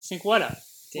Sync what up?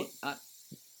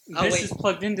 This is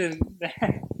plugged into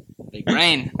there. Big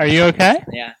brain. Are you okay?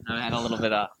 Yeah, I had a little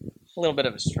bit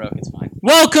of a stroke. It's fine.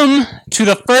 Welcome to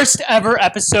the first ever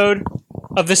episode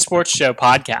of the Sports Show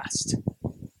podcast.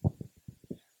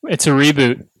 It's a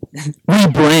reboot.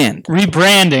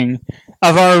 Rebranding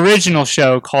of our original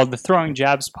show called the Throwing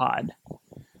Jabs Pod,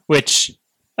 which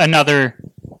another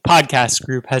podcast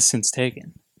group has since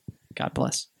taken. God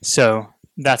bless. So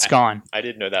that's gone. I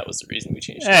didn't know that was the reason we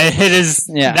changed it. It is.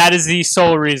 Yeah. That is the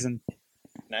sole reason.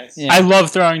 Nice. Yeah. I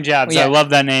love Throwing Jabs. Well, yeah. I love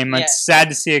that name. It's sad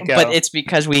to see it go. But it's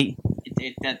because the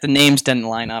names didn't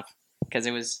line up. Because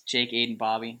it was Jake, Aiden,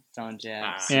 Bobby throwing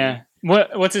jabs. Yeah.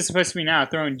 What's it supposed to be now?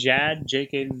 Throwing Jad,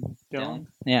 Jake, Aiden, Dylan?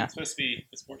 Yeah. It's supposed to be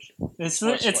the sports show.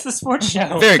 It's the sports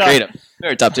show. Very creative.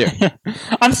 Very top tier.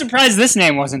 I'm surprised this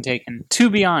name wasn't taken, to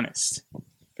be honest.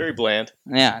 Very bland.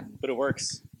 Yeah. But it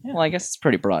works. Well, I guess it's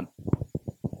pretty broad.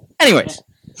 Anyways.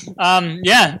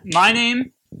 My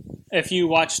name, if you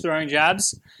watch Throwing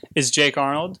Jabs, is Jake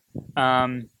Arnold.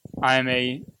 I'm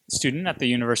a student at the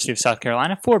University of South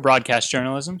Carolina for broadcast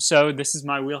journalism, so this is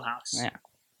my wheelhouse. Yeah.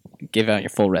 Give out your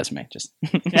full resume. Just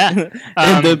yeah.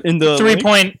 in the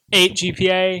 3.8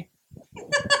 GPA.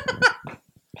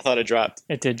 I thought it dropped.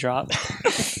 It did drop.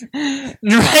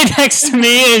 Right next to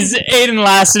me is Aiden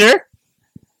Lassiter.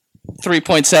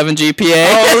 3.7 GPA.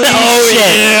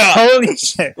 Holy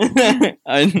shit.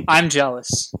 I'm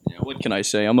jealous. Yeah, what can I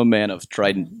say? I'm a man of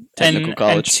Trident Technical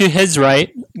College. And to his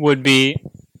right would be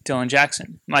Dylan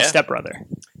Jackson, my stepbrother.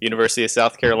 University of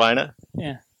South Carolina.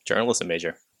 Yeah. Journalism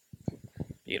major.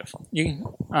 Beautiful.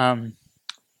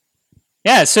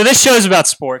 So this show is about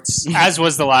sports, as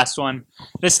was the last one.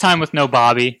 This time with no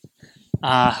Bobby.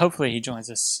 Hopefully he joins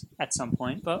us at some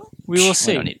point, but we will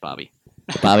see. We don't need Bobby.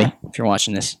 Bobby, if you're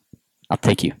watching this, I'll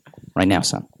take you right now,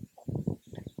 son.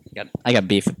 I got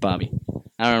beef with Bobby.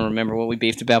 I don't remember what we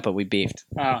beefed about, but we beefed.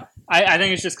 Oh, I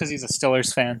think it's just because he's a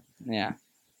Steelers fan. Yeah.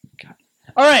 God.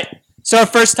 All right. So our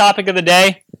first topic of the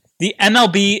day, the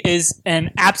MLB is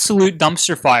an absolute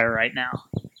dumpster fire right now.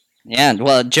 Yeah,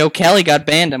 well, Joe Kelly got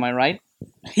banned, am I right?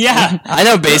 Yeah. I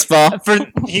know baseball.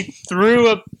 He threw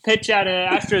a pitch at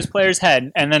an Astros player's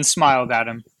head and then smiled at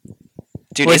him.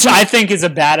 Dude, which I think is a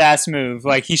badass move.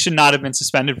 Like, he should not have been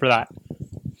suspended for that.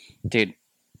 Dude,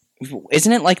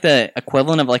 isn't it like the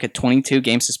equivalent of like a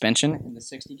 22-game suspension in the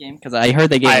 60 game? Because I heard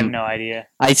they gave him... I have no idea.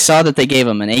 I saw that they gave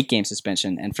him an 8-game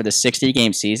suspension, and for the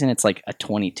 60-game season, it's like a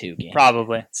 22-game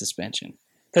probably suspension.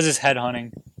 Because it's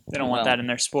headhunting. They don't want that in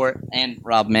their sport. And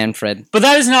Rob Manfred. But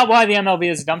that is not why the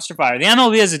MLB is a dumpster fire. The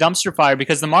MLB is a dumpster fire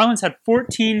because the Marlins had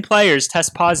 14 players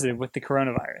test positive with the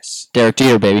coronavirus. Derek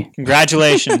Jeter, baby.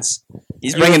 Congratulations.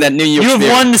 He's bringing that New Year's. You have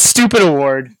won the Stupid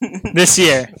Award this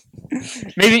year.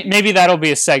 Maybe that'll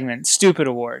be a segment. Stupid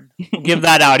Award. We'll give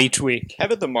that out each week.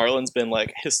 Haven't the Marlins been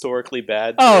like historically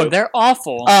bad? Oh, they're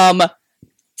awful.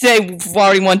 They've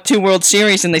already won 2 World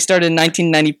Series, and they started in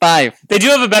 1995. They do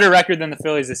have a better record than the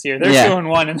Phillies this year. They're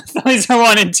 2-1, and the Phillies are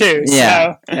 1-2.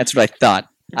 Yeah, so. That's what I thought.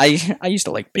 I used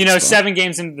to like baseball. 7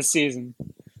 games into the season.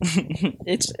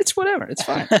 It's whatever. It's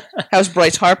fine. How's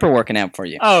Bryce Harper working out for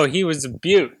you? Oh, he was a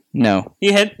beaut. No.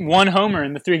 He hit 1 homer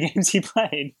in the 3 games he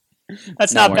played.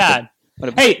 That's not bad.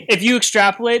 Hey, if you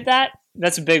extrapolate that,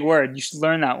 that's a big word. You should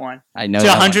learn that one. I know. To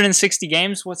 160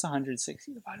 games, what's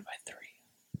 160 divided by 3?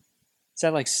 Is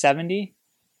that like 70?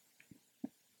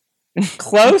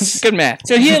 Close. Good math.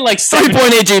 So he had like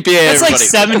 3.8 GPA. That's like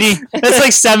 70. That's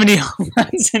like 70 home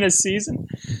runs in a season.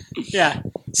 Yeah.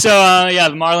 So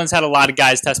the Marlins had a lot of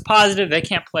guys test positive. They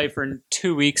can't play for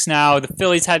 2 weeks now. The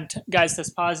Phillies had guys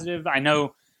test positive. I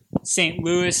know St.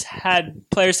 Louis had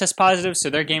players test positive, so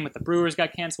their game with the Brewers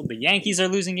got canceled. The Yankees are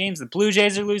losing games. The Blue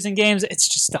Jays are losing games. It's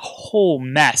just a whole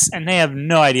mess, and they have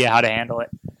no idea how to handle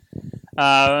it.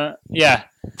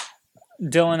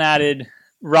 Dylan added,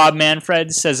 Rob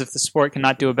Manfred says if the sport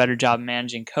cannot do a better job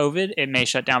managing COVID, it may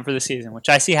shut down for the season, which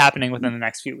I see happening within the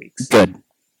next few weeks. Good.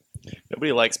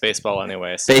 Nobody likes baseball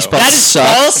anyway. So. Baseball that is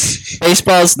sucks. false.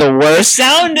 Baseball's the worst. The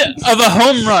sound of a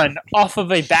home run off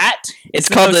of a bat. It's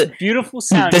called the most beautiful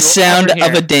sound. The sound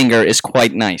of a dinger is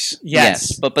quite nice.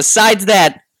 Yes. But besides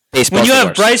that, baseball's when you the have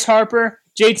worst. Bryce Harper,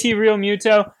 JT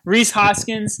Realmuto, Rhys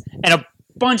Hoskins, and a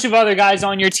bunch of other guys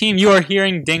on your team, you are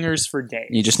hearing dingers for days.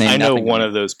 You just named I know nothing one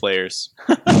of those players.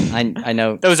 I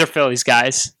know. Those are Phillies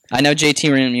guys. I know JT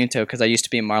Realmuto because I used to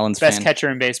be a Marlins fan. Best catcher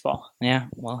in baseball. Yeah,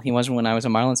 well, he wasn't when I was a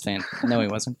Marlins fan. No, he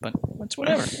wasn't, but it's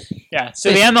whatever. Yeah,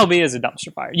 so the MLB is a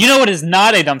dumpster fire. You know what is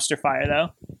not a dumpster fire, though?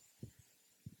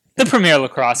 The Premier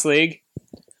Lacrosse League.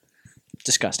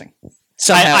 Disgusting.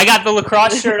 I got the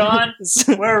lacrosse shirt on.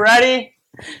 We're ready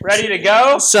to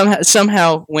go.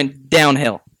 Somehow went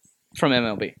downhill. from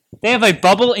MLB? They have a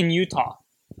bubble in Utah.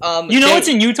 You know what's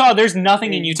in Utah? There's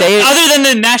nothing in Utah other than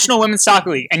the National Women's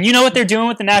Soccer League. And you know what they're doing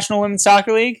with the National Women's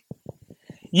Soccer League?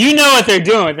 You know what they're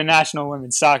doing with the National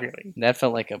Women's Soccer League. That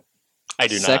felt like a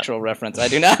sexual reference. I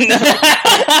do not know.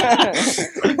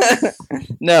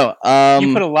 No.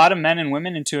 You put a lot of men and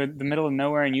women into the middle of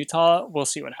nowhere in Utah. We'll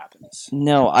see what happens.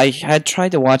 No, I had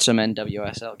tried to watch some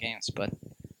NWSL games, but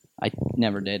I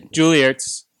never did. Julie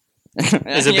Ertz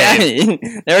is a babe.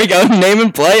 There we go.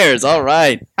 Naming players. All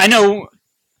right. I know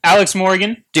Alex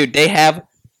Morgan. Dude, they have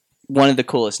one of the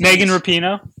coolest Megan names.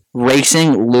 Rapinoe.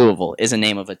 Racing Louisville is a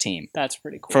name of a team. That's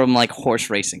pretty cool. From like horse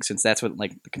racing, since that's what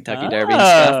like the Kentucky Derby and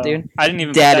stuff, dude. I didn't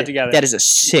even put that together. That is a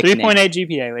sick 3.8 name.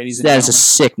 GPA, ladies and gentlemen. That is a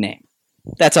sick name.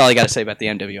 That's all I got to say about the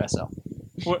NWSL.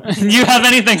 You have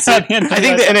anything about the NWSL? I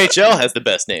think the NHL has the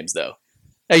best names, though.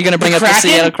 Are you going to bring up the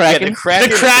Seattle Kraken? Yeah, the Kraken.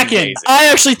 The Kraken.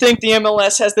 I actually think the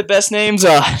MLS has the best names.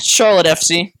 Charlotte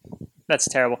FC. That's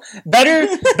terrible. Better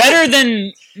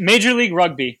than Major League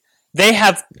Rugby. They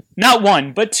have not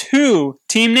one, but two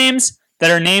team names that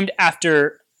are named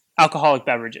after alcoholic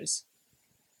beverages.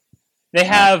 They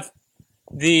have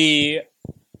the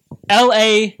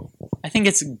LA, I think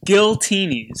it's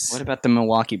Giltinis. What about the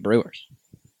Milwaukee Brewers?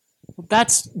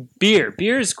 That's beer.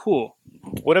 Beer is cool.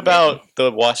 What about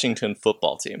the Washington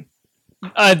football team?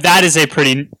 That is a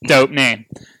pretty dope name.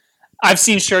 I've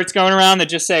seen shirts going around that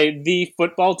just say the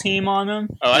football team on them.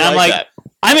 Oh, and I I'm like like, that.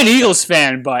 I'm an Eagles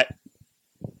fan, but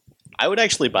I would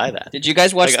actually buy that. Did you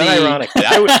guys watch unironically,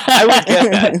 I would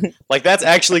get that. Like, that's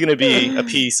actually going to be a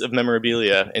piece of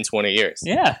memorabilia in 20 years.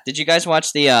 yeah. Did you guys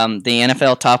watch the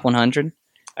NFL Top 100?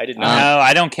 I did No, not.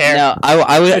 I don't care. No,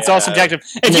 I would. It's all subjective.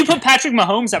 If you put Patrick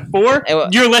Mahomes at 4,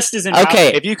 your list is invalid.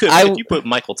 Okay. If you put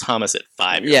Michael Thomas at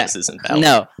 5, your list isn't valid.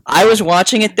 No, I was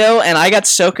watching it though, and I got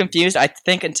so confused. I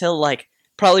think until like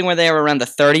probably when they were around the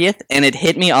 30th, and it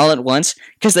hit me all at once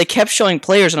because they kept showing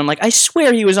players, and I'm like, I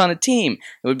swear he was on a team.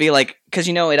 It would be like, because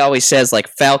you know it always says like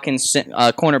Falcons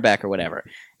cornerback or whatever,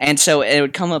 and so it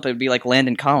would come up. It would be like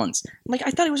Landon Collins. I'm like, I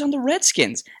thought he was on the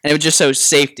Redskins, and it would just show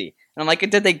safety. And I'm like,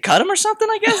 did they cut him or something?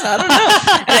 I guess I don't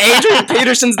know. And Adrian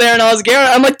Peterson's there, and I was Garrett.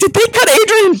 I'm like, did they cut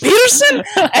Adrian Peterson?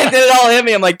 And then it all hit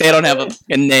me. I'm like, they don't have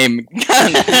a name.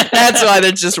 That's why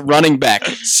they're just running back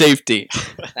safety.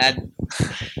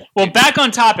 Well, back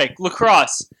on topic,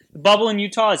 lacrosse. The bubble in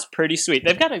Utah is pretty sweet.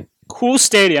 They've got a cool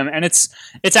stadium, and it's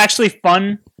actually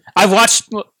fun. I've watched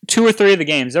 2 or 3 of the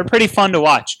games. They're pretty fun to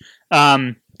watch.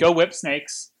 Go Whip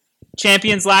Snakes.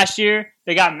 Champions last year.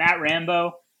 They got Matt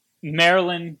Rambo,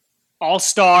 Maryland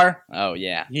All-Star. Oh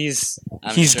yeah, he's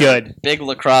sure. good. Big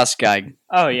lacrosse guy.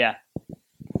 Oh yeah,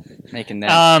 making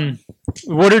that.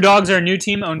 Water Dogs are a new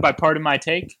team owned by Part of My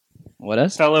Take. What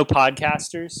is? Fellow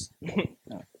podcasters.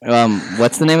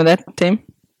 What's the name of that team?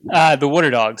 The Water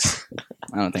Dogs.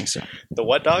 I don't think so. The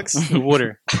what dogs? The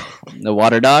Water. The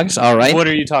Water Dogs. All right. What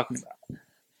are you talking about?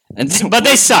 But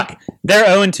they suck. They're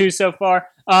 0-2 so far.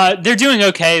 They're doing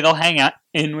okay. They'll hang out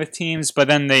in with teams, but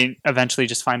then they eventually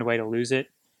just find a way to lose it.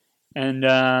 And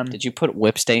did you put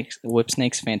Whip Snakes?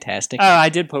 Fantastic. Oh, I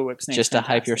did put Whip Snakes. Just to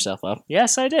hype yourself up.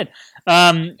 Yes, I did.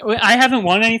 I haven't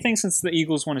won anything since the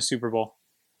Eagles won a Super Bowl.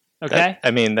 Okay.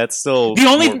 That's still the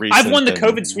only. more I've won the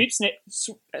recent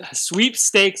COVID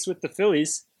sweepstakes with the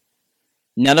Phillies.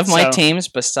 None of my teams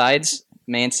besides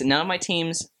none of my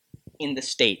teams in the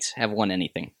States have won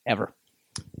anything ever.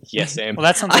 Yeah, same. Well,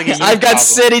 that sounds like I've got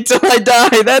City till I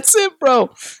die. That's it, bro.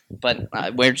 But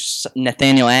where's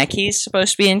Nathaniel Ackey's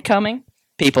supposed to be incoming?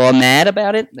 People are mad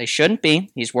about it. They shouldn't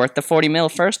be. He's worth the $40 million.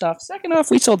 First off, second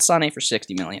off, we sold Sané for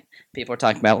 $60 million. People are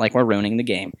talking about like we're ruining the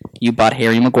game. You bought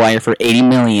Harry Maguire for $80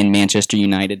 million, Manchester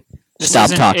United. Stop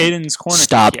talking. Aiden's corner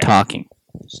stop talking.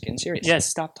 Just getting serious. Yes,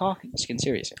 stop talking. Just getting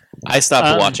serious. I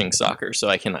stopped watching soccer, so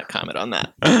I cannot comment on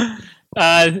that.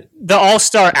 The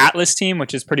All-Star Atlas team,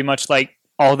 which is pretty much like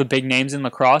all the big names in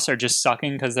lacrosse, are just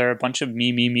sucking because they're a bunch of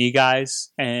me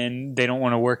guys, and they don't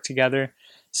want to work together.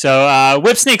 So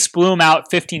Whip Snakes blew them out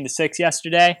 15-6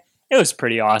 yesterday. It was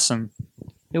pretty awesome.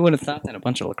 Who would have thought that a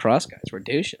bunch of lacrosse guys were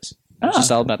douches? It's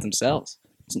just all about themselves.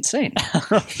 It's insane.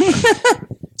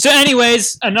 So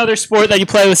anyways, another sport that you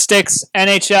play with sticks,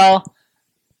 NHL.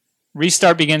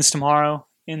 Restart begins tomorrow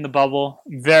in the bubble.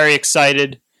 Very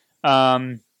excited.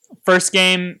 First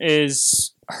game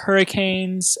is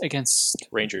Hurricanes against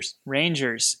Rangers.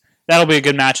 That'll be a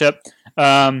good matchup.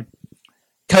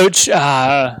 Coach,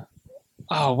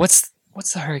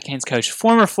 what's the Hurricanes coach?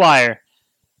 Former Flyer.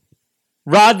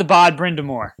 Rod the Bod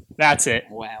Brindamore. That's it.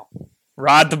 Wow.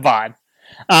 Rod the Bod.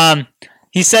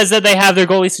 He says that they have their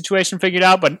goalie situation figured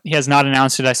out, but he has not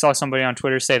announced it. I saw somebody on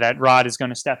Twitter say that Rod is going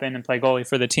to step in and play goalie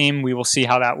for the team. We will see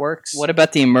how that works. What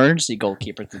about the emergency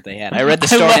goalkeeper that they had? I read the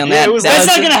story on that. That's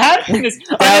not going to happen. Are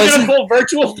they going to pull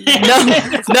virtual?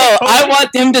 No. I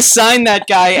want them to sign that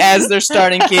guy as their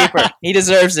starting keeper. He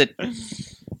deserves it.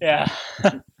 Yeah.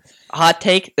 Hot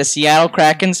take: the Seattle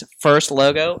Kraken's first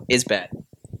logo is bad.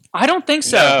 I don't think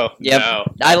so. No, Yep. no.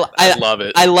 I love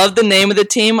it. I love the name of the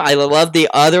team. I love the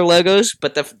other logos,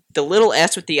 but the little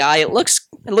S with the I, it looks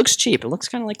cheap. It looks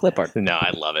kind of like clip art. No,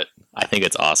 I love it. I think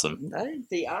it's awesome.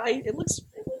 The I, it looks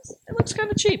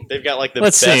kind of cheap. They've got like the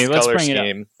Let's best see. Let's color bring it up.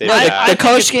 scheme. They've No, got- the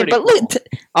color it's scheme, pretty but look. cool.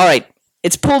 All right,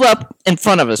 it's pulled up in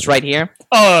front of us right here.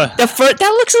 Oh, That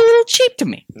looks a little cheap to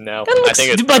me. no, that looks- I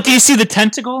think it's but do you see the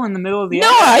tentacle in the middle of the? No,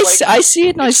 eye? I see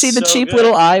it, and I it's see the so cheap good.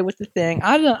 little eye with the thing.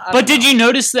 I don't But did know. you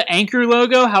notice the anchor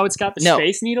logo? How it's got the No.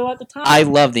 Space Needle at the top? I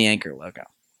love the anchor logo.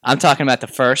 I'm talking about the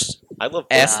first I love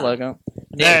S that. logo.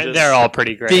 They're all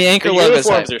pretty great. The anchor The logos.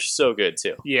 uniforms are so good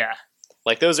too. Yeah,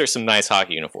 Like those are some nice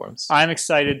hockey uniforms. I'm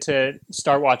excited to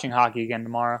start watching hockey again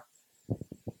tomorrow.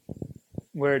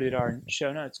 Where did our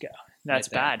show notes go? That's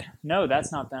Right bad. No,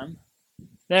 that's not them.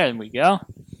 There we go.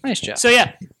 Nice job. So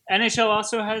yeah, NHL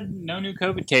also had no new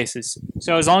COVID cases.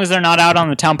 So as long as they're not out on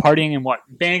the town partying in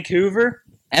Vancouver,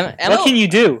 what can you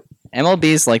do? MLB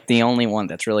is like the only one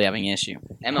that's really having an issue.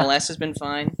 MLS has been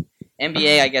fine.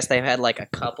 NBA, I guess they've had like a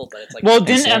couple, but it's like Well,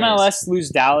 nothing didn't serious. MLS lose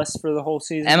Dallas for the whole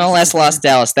season? MLS lost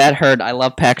Dallas. That hurt. I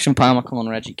love Paxton Pomykal and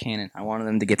Reggie Cannon. I wanted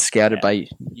them to get scouted by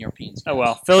Europeans. Oh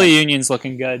well, Philly Union's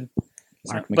looking good.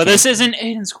 Mark But McKay. this isn't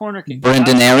Aiden's Corner King.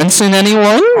 Brendan Aronson, anyone?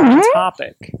 On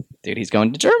topic. Dude, he's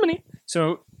going to Germany.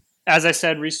 So, as I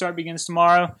said, restart begins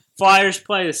tomorrow. Flyers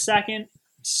play the second.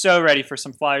 So ready for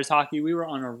some Flyers hockey. We were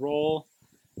on a roll.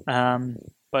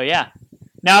 But yeah,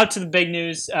 now to the big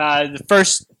news. The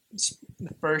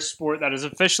first sport that is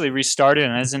officially restarted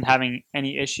and isn't having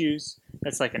any issues.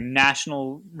 That's like a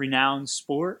national renowned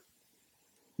sport.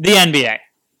 The NBA. You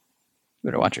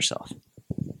better watch yourself.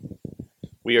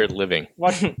 We are living.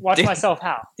 Watch myself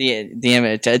how.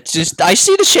 It's just I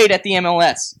see the shade at the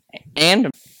MLS. And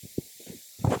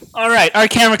All right, our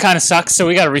camera kind of sucks, so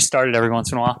we got to restart it every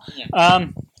once in a while. Yeah.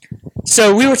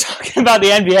 So we were talking about the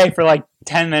NBA for like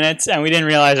 10 minutes, and we didn't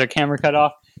realize our camera cut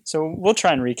off. So we'll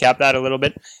try and recap that a little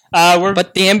bit.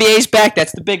 but the NBA's back.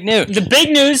 That's the big news. The big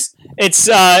news.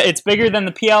 It's bigger than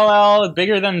the PLL,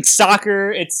 bigger than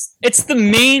soccer. It's the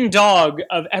main dog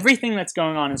of everything that's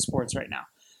going on in sports right now.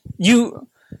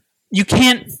 You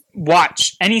can't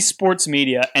watch any sports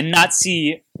media and not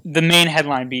see the main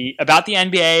headline be about the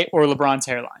NBA or LeBron's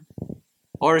hairline.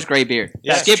 Or his gray beard.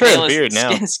 Yeah, Skip true. Bayless, Beard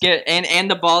now. and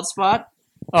the bald spot.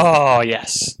 Oh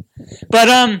yes, but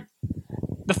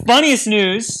the funniest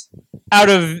news out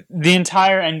of the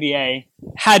entire NBA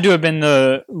had to have been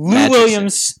the Lou Magic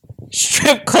Williams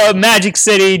strip club, Magic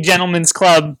City Gentlemen's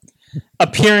Club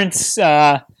appearance in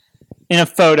a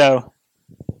photo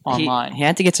online. He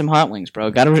had to get some hot wings,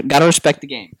 bro. Gotta respect the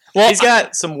game. Well, He's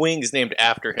got some wings named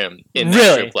after him in Really?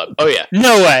 that strip club. Oh yeah,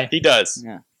 no way. he does.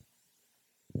 Yeah.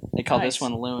 They call Nice. this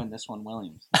one Lou and this one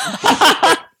Williams.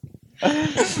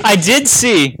 I did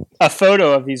see a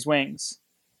photo of these wings,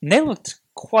 and they looked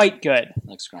quite good.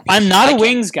 Looks scrumptious. I'm I not a can't-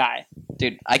 wings guy.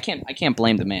 Dude, I can't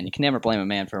blame the man. You can never blame a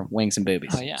man for wings and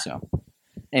boobies. Oh, yeah. So,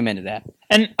 amen to that.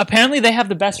 And apparently they have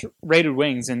the best rated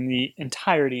wings in the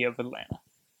entirety of Atlanta.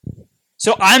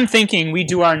 So I'm thinking we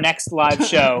do our next live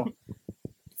show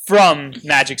from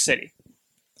Magic City.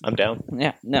 I'm down.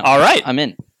 Yeah. No. All right. I'm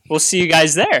in. We'll see you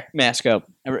guys there. Mask up.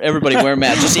 Everybody wear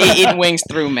masks. Just eating wings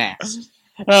through masks.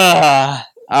 Uh,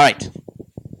 All right.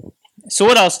 so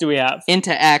what else do we have?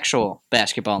 Into actual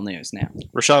basketball news now.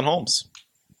 Rashawn Holmes.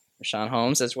 Rashawn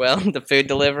Holmes as well. The food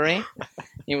delivery.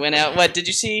 He went out. What did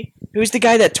you see? Who's the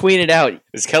guy that tweeted out?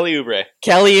 It's Kelly Oubre.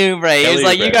 Kelly Oubre. He was Kelly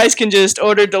like, Oubre. you guys can just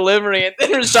order delivery. And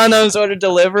then Rashawn Holmes ordered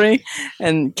delivery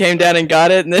and came down and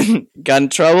got it and then got in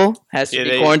trouble. Has to Yeah, be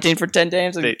they- quarantined for 10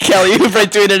 days. And they- Kelly Oubre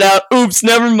tweeted out, oops,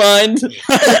 never mind.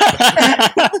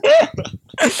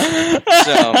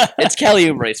 So it's Kelly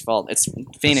Oubre's fault. It's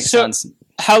Phoenix So- Suns.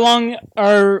 How long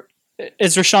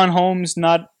is Rashawn Holmes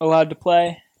not allowed to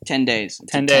play? 10 days.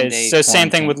 It's a 10 days. So same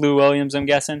thing quarantine. with Lou Williams, I'm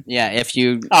guessing. Yeah, if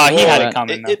you... Oh, he had Well, it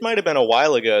coming, though. It might have been a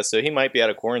while ago, so he might be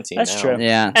out of quarantine That's now. true.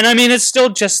 Yeah. And I mean, it's still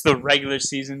just the regular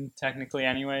season, technically,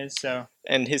 anyways. So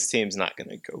And his team's not going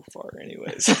to go far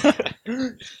anyways.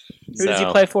 who does he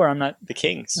play for? I'm not. The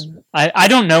Kings. I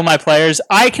don't know my players.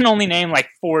 I can only name like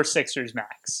 4 Sixers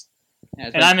max, Yeah,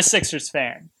 it's and I'm a Sixers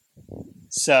fan.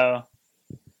 So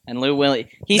And Lou Williams.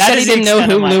 He That said he is the didn't know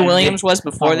extent who of my Lou NBA Williams was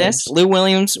before this. knowledge. Lou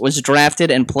Williams was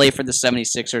drafted and played for the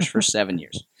 76ers for 7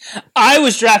 years. I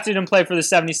was drafted and played for the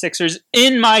 76ers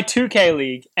in my 2K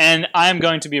league, and I'm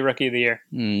going to be Rookie of the Year.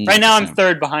 Right now, I'm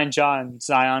third behind John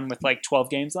Zion with like 12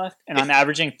 games left, and I'm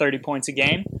averaging 30 points a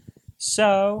game.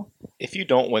 So If you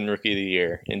don't win Rookie of the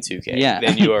Year in 2K, Yeah.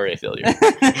 then you are a failure.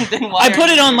 I put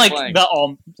it on like the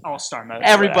all-star mode. or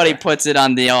Everybody whatever. puts it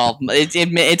on the all.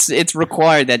 It's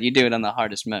required that you do it on the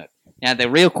hardest mode. Now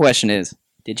the real question is,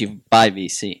 did you buy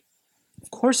VC? Of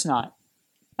course not.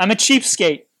 I'm a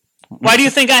cheapskate. Why do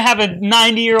you think I have a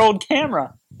 90-year-old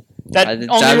camera that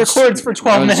only records for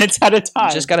 12 minutes at a time?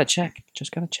 Just gotta check.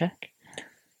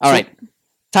 All right.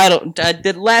 Title.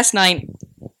 Last night,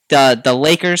 the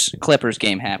Lakers Clippers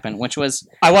game happened, which was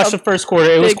I watched the first quarter.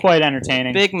 It was big- quite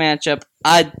entertaining. big matchup.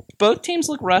 Both teams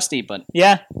look rusty, but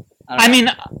Yeah. I I don't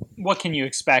know. mean, what can you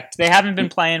expect? They haven't been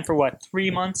playing for,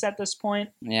 3 months at this point?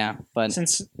 yeah, but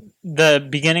Since the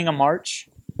beginning of March?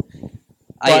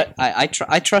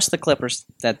 I trust the Clippers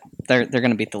that they're going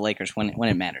to beat the Lakers when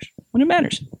it matters. When it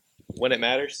matters. When it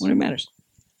matters, When it matters.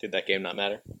 did that game not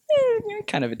matter?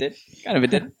 Kind of it did.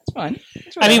 It's fine.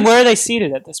 I mean, where are they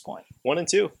seated at this point? 1 and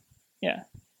 2.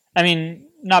 I mean,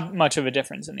 not much of a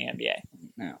difference in the NBA.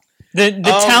 No. The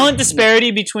talent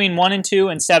disparity between 1 and 2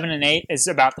 and 7 and 8 is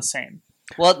about the same.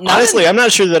 Well, Honestly, I'm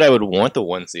not sure that I would want the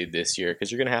 1 seed this year because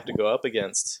you're going to have to go up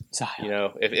against,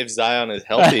 Zion. if Zion is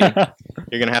healthy, you're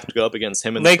going to have to go up against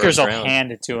him in Lakers the will first round.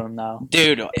 hand it to him, though.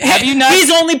 dude, have you not? He's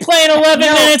only playing 11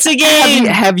 minutes a game.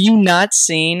 Have you not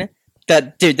seen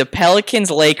that? Dude, the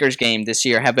Pelicans Lakers game this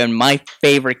year have been my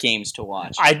favorite games to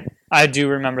watch. I do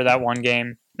remember that one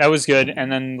game. That was good,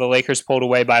 and then the Lakers pulled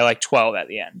away by like 12 at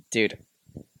the end. Dude,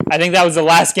 I think that was the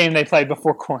last game they played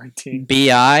before quarantine.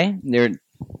 Bi, they're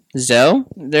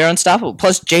unstoppable.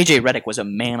 Plus, JJ Redick was a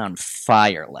man on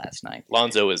fire last night.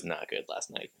 Lonzo was not good last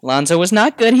night. Lonzo was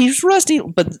not good. He was rusty,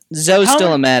 but Zoe's still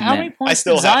a How many madman. points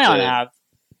still did have Zion to- have?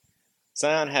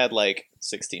 Zion had like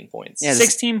 16 points. Yeah,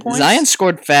 16 points? Zion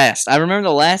scored fast. I remember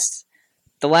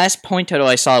the last point total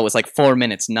I saw was like 4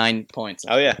 minutes, 9 points.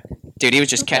 Oh, yeah. Dude, he was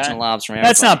just Okay. catching lobs from everybody.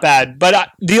 That's not bad, but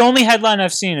the only headline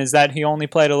I've seen is that he only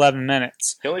played 11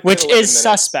 minutes, He only played which 11 is minutes,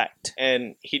 suspect.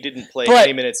 And he didn't play But-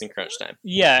 any minutes in crunch time.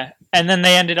 Yeah, and then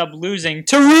they ended up losing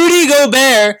to Rudy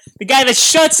Gobert, the guy that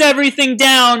shuts everything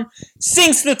down,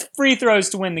 sinks the free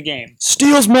throws to win the game.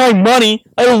 Steals my money.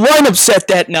 I had a lineup set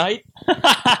that night.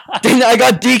 Then I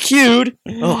got DQ'd.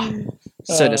 Oh,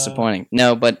 so disappointing.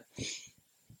 No, but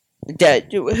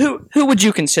who would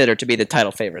you consider to be the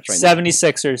title favorites right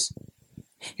 76ers.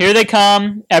 Here they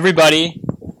come, everybody.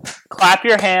 Clap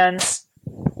your hands.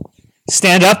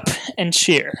 Stand up and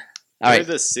cheer. All They're right.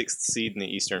 the 6th seed in the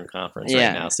Eastern Conference Yeah.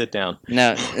 right now. Sit down.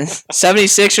 now? No,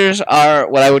 76ers are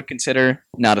what I would consider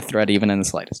not a threat even in the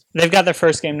slightest. They've got their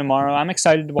first game tomorrow. I'm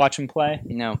excited to watch them play.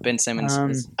 No, Ben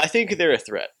Simmons. I think they're a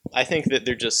threat. I think that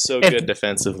they're just so If good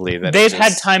defensively that They've it's had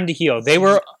just- time to heal. They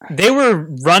were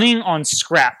running on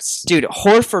scraps. Dude,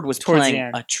 Horford was Towards the playing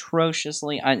end.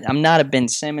 atrociously. I'm not a Ben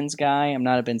Simmons guy. I'm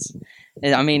not a Ben.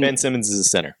 I mean, Ben Simmons is a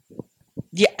center.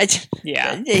 yeah,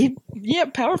 Yeah.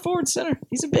 power forward center.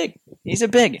 He's a big.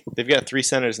 They've got 3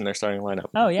 centers in their starting lineup.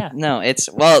 Oh yeah. No,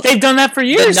 They've done that for the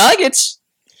years. Nuggets.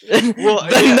 Well,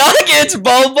 the yeah. Nuggets,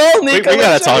 Bol. We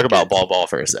gotta talk about Ball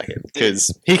for a second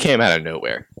because he came out of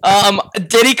nowhere.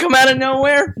 Did he come out of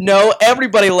nowhere? No,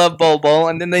 everybody loved Bol,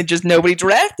 and then nobody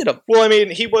drafted him. Well, I mean,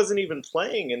 he wasn't even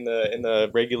playing in the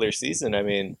regular season. I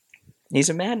mean, He's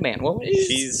a madman. Well,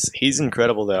 he's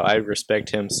incredible though. I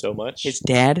respect him so much. his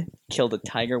dad killed a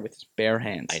tiger with his bare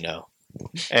hands. I know.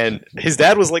 And his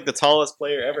dad was like the tallest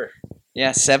player ever.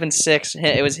 Yeah, 7'6".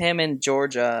 It was him and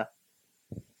George.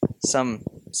 Some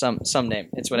name.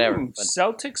 It's whatever. Ooh, But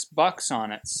Celtics Bucks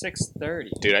on at 6:30.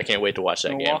 Dude, I can't wait to watch that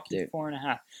game. Milwaukee Dude.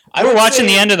 4.5. I We're would watching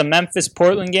say- the end of the Memphis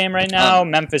Portland game right now.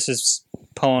 Memphis is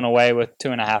pulling away with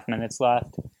 2.5 minutes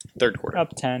left. Third quarter.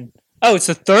 Up 10. Oh, it's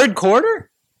the third quarter?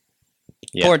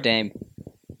 Yeah. Poor Dame.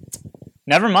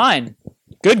 Never mind.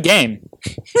 Good game.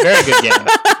 Very good game.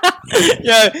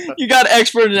 Yeah, you got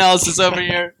expert analysis over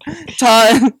here.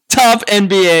 Top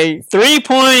NBA.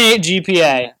 3.8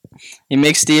 GPA. He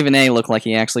makes Stephen A. look like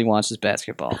he actually watches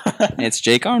basketball. It's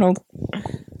Jake Arnold.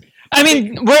 I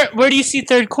mean, where do you see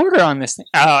third quarter on this thing?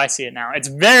 Oh, I see it now. It's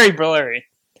very blurry.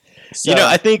 So,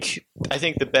 I think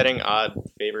the betting odd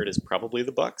favorite is probably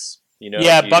the Bucks.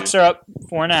 yeah, Bucks are up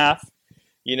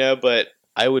 4.5. But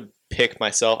I would pick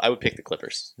myself. I would pick the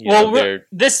Clippers.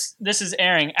 This is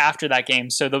airing after that game,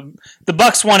 so the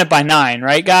Bucks won it by 9,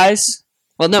 right, guys?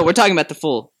 Well, no, we're talking about the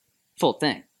full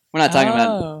thing. We're not talking Oh.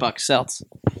 about Bucks Celts.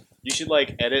 You should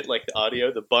like edit like the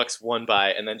audio. The Bucks won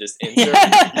by, and then just insert your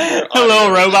A little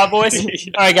audio. robot voice.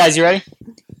 All right, guys, you ready?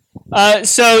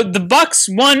 So the Bucks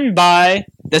won by.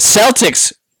 The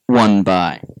Celtics won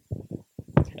by.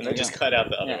 And then just cut out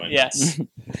the other one. Yes.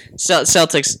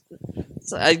 Celtics.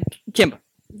 Kim.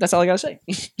 That's all I gotta say.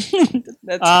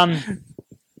 That's,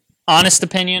 Honest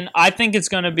opinion, I think it's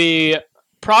going to be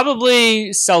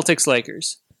probably Celtics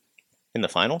Lakers. In the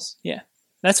finals?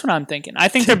 That's what I'm thinking. I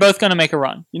think they're both going to make a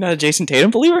run. you're not a Jason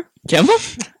Tatum believer,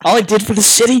 Kemba? All I did for the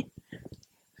city.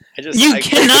 You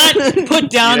cannot put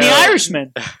down the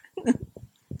Irishman.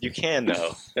 You can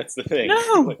though. That's the thing.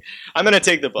 No. I'm gonna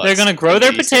take the Bucks. They're going to grow in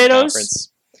their the Eastern potatoes.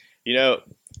 Conference. You know,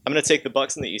 I'm gonna take the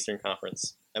Bucks in the Eastern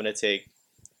Conference. I'm gonna take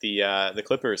the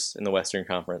Clippers in the Western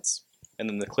Conference, and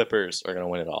then the Clippers are gonna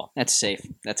win it all. That's safe.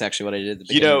 That's actually what I did at the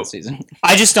beginning of the season.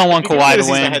 I just don't want Beginning Kawhi of the to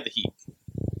season, I win. had the Heat.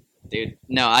 Dude,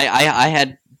 no, I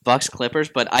had Bucks Clippers,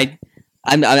 but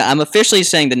I'm officially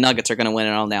saying the Nuggets are going to win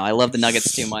it all now. I love the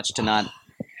Nuggets too much to not.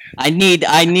 I need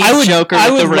Joker I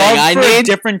with would the ring. love for a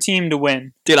different team to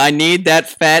win. Dude, I need that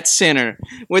fat sinner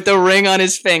with the ring on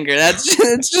his finger. It's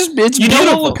You know beautiful.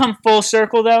 what will come full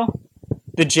circle though?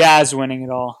 The Jazz winning it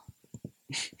all.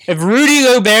 If Rudy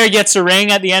Gobert gets a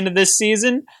ring at the end of this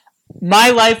season, my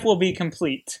life will be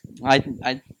complete.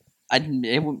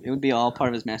 It would be all part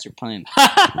of his master plan.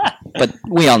 But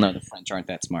we all know the French aren't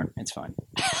that smart. It's fine.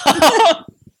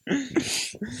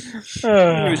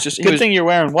 Good thing you're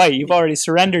wearing white. You've already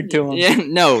surrendered to him. Yeah,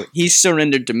 no, he's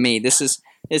surrendered to me. This is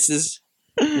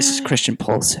Christian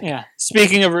Pulisic. Yeah.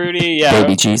 Speaking of Rudy,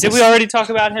 Baby Jesus. Did we already talk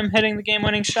about him hitting the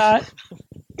game-winning shot?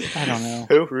 I don't know.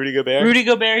 Who? Rudy Gobert? Rudy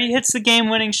Gobert, he hits the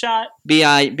game-winning shot.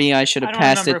 Bi should have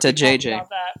passed it to if we talked JJ. about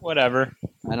that. Whatever.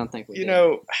 I don't think we You did.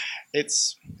 know,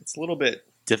 it's a little bit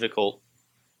difficult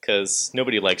because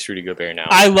nobody likes Rudy Gobert now.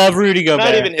 I love Rudy Gobert.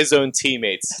 Not even his own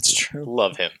teammates That's true.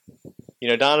 love him. You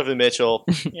know, Donovan Mitchell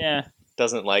Yeah.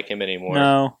 doesn't like him anymore.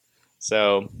 No.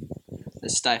 So The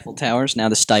Stifle Towers, now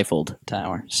the Stifled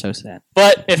Tower. So sad.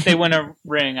 But if they win a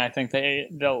ring, I think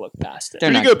they'll look past it. They're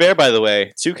Rudy not- Gobert, by the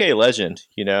way, 2K legend.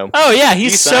 You know, Oh, yeah.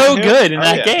 He's so signed him? good in Oh,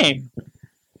 that yeah. game.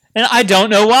 And I don't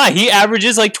know why. He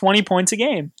averages like 20 points a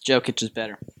game. Jokic is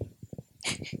better.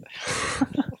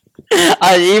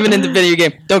 Even in the video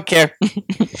game, don't care.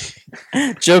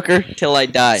 Joker till I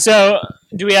die. So,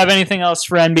 do we have anything else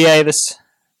for NBA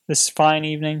this fine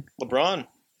evening? LeBron,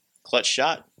 clutch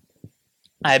shot.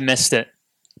 I missed it.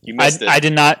 You missed it. I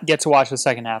did not get to watch the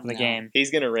second half of the No. game.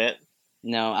 He's gonna rant.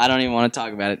 No, I don't even want to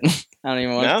talk about it. I don't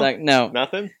even want No? to talk. No,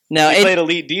 Nothing. no. He It, played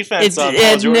elite defense it's on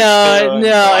Paul George. no, and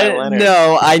Kawhi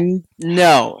Leonard.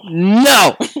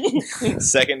 no.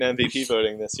 Second MVP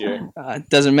voting this year. It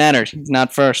doesn't matter. He's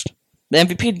not first. The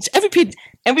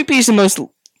MVP is the most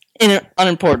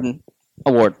unimportant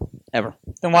award ever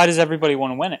Then why does everybody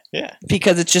want to win it? Yeah.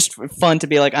 because it's just fun to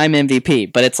be like I'm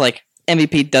MVP, but it's like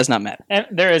MVP does not matter. And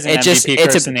there is an It MVP just-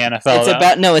 it's curse a- in the NFL.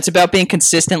 It's though. it's about being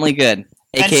consistently good,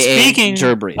 And aka speaking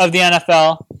Drew Brees. of the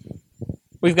NFL,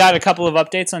 we've got a couple of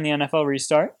updates on the NFL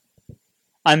restart.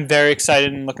 I'm very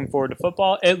excited and looking forward to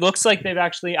football. It looks like they've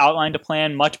actually outlined a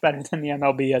plan much better than the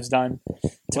MLB has done to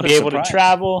What be a able to surprise.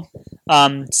 travel.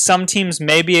 Some teams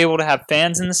may be able to have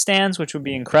fans in the stands, which would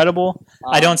be incredible.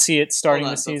 I don't see it starting Hold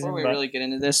on, the season. Before we But, really get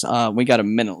into this, we got a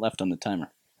minute left on the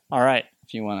timer. all right,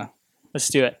 If you wanna. let's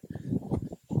do it.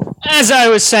 As I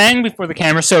was saying before the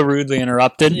camera so rudely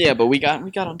interrupted. Yeah, but we got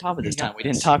on top of this time. We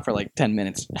didn't talk for like 10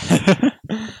 minutes.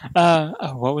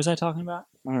 What was I talking about?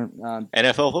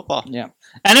 NFL football. Yeah.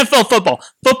 NFL football.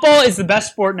 Football is the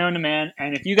best sport known to man,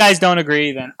 and if you guys don't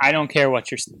agree, then I don't care what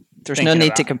you're There's thinking no need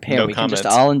about. to compare. No we can just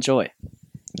comments. all enjoy.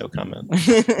 No comment.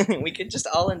 We can just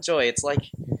all enjoy. It's like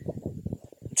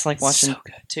watching So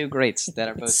good. two greats that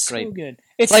are both It's great. so good.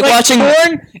 It's Like like, watching-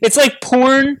 porn. It's like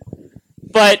porn,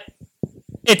 but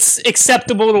it's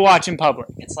acceptable to watch in public.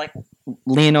 It's like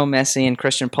Lionel Messi and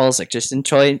Christian Pulisic. Just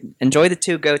enjoy the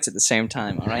two goats at the same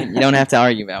time. All right, you don't have to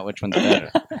argue about which one's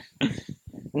better.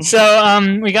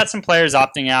 So we got some players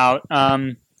opting out.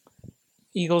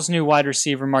 Eagles' new wide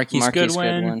receiver Marquise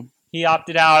Goodwin. He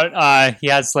opted out. He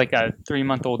has like a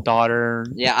 3-month-old daughter.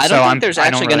 Yeah, I So don't I'm- think there's I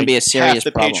don't actually going to really- be a serious Half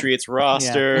the problem. Patriots Yeah.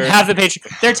 roster. Half the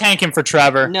Patriots. They're tanking for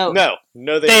Trevor. No.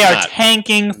 No, They are not.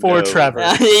 tanking for No. Trevor.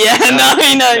 Yeah,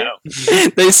 I know. No,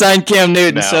 They signed Cam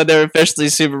Newton, No. so they're officially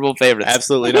Super Bowl favorites.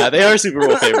 absolutely not. They are Super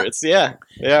Bowl favorites. Yeah,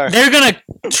 they are. They're gonna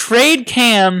trade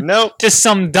Cam Nope. to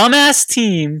some dumbass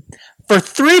team for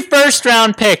 3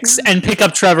 first-round picks and pick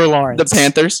up Trevor Lawrence. The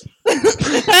Panthers.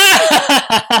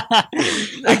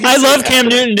 I love Cam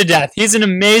Newton to death. He's an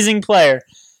amazing player,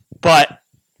 but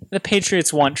the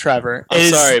Patriots want Trevor. I'm It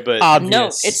is sorry, but- obvious. No,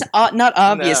 it's not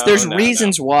obvious. No, There's no,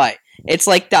 reasons why. it's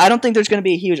like I don't think there's going to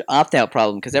be a huge opt-out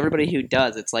problem because everybody who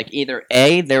does, it's like either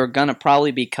A, they're going to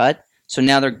probably be cut, so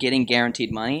now they're getting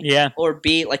guaranteed money, Yeah. or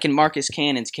B, like in Marcus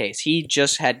Cannon's case, he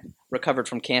just had recovered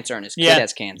from cancer and his kid Yeah.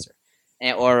 has cancer,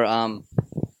 or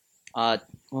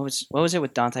what was it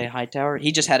with Dante Hightower?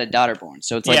 He just had a daughter born,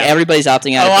 so it's like Yeah. everybody's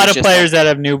opting out. A if lot it's of just players that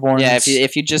have newborns. yeah,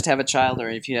 if you just have a child or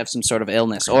if you have some sort of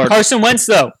illness or Carson Wentz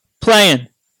though playing.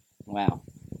 wow.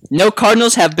 No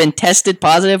Cardinals have been tested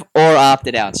positive or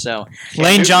opted out. So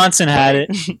Lane Newton. Johnson had it.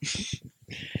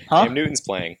 Huh? Cam Newton's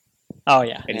playing, Oh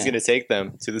yeah. and he's going to take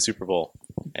them to the Super Bowl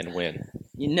and win.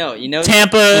 you know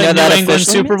Tampa, You know that New England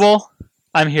officially Super Bowl.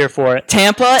 I'm here for it.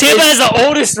 Tampa Has the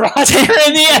oldest roster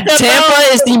in the NFL.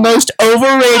 Tampa is the most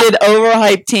overrated,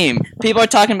 overhyped team. People are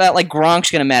talking about like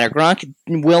Gronk's going to matter. Gronk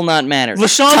will not matter.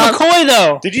 LaShawn Tom- McCoy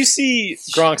though. Did you see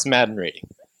Gronk's Madden rating?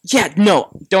 Yeah, no,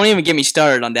 don't even get me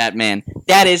started on that, man.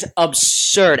 That is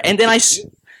absurd. And then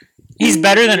He's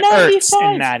better than Ertz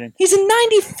 95. in Madden. He's a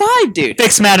 95, dude.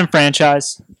 Fix Madden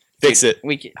franchise. Fix it,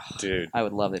 Dude, I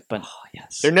would love it, but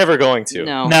yes. They're never going to.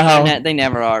 No, No. they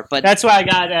never are. But That's why I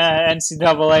got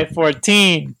NCAA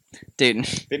 14. dude,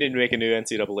 They need to make a new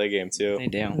NCAA game too. they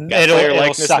do. Got It'll player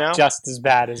likeness suck now? just as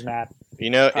bad as Madden.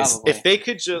 You know, Probably. if they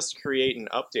could just create an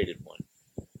updated one,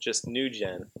 just new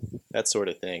gen, that sort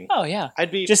of thing, Oh yeah.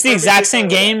 I'd be Just the perfectly exact same fine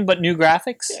with game but new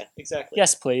graphics? that. Yeah, exactly.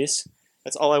 Yes, please.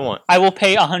 That's all I want. I will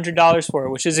pay $100 for it,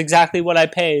 which is exactly what I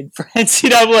paid for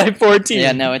NCAA 14.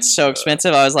 Yeah, no, it's so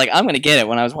expensive. I was like, I'm gonna get it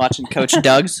when I was watching Coach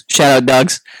Doug's. Shout out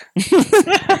Doug's.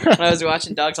 When I was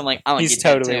watching Doug's, I'm like, I'm gonna He's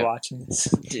get totally that watching this.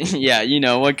 too. Yeah, you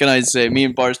know what can I say? Me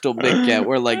and Barstool Big Cat,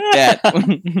 we're like that.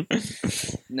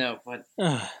 No, but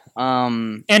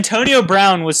Antonio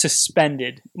Brown was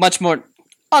suspended. much more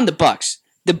on the Bucks.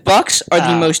 The Bucks are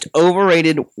the most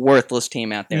overrated, worthless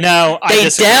team out there. No, I They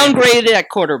disagree. downgraded at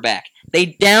quarterback. They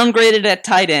downgraded at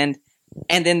tight end,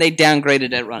 and then they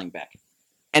downgraded at running back.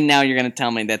 And now you're gonna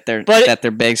tell me that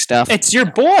they're big stuff. It's your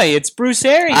boy. It's Bruce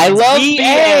Arians. I love BA.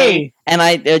 BA,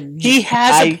 and He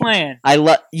has a plan. I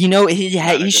love. You know, Not a he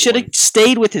good should have one.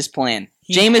 stayed with his plan.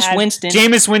 Jameis Winston.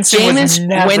 Jameis Winston was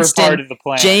never part of the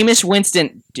plan. Jameis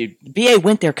Winston, dude. BA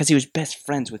went there because he was best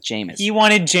friends with Jameis. He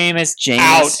wanted Jameis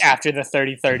out after the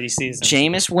 30-30 season.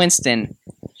 Jameis Winston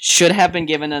should have been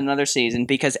given another season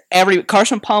because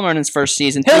Carson Palmer in his first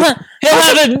season.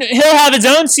 He'll have his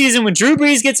own season when Drew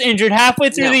Brees gets injured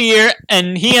halfway through No. the year,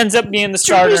 and he ends up being the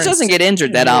Drew starter. Brees doesn't get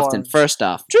injured that New often. Orleans. First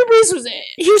off, Drew Brees was.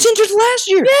 he was injured last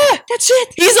year. Yeah, That's it.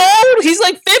 he's old. He's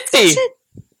like 50. That's it.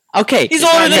 Okay, He's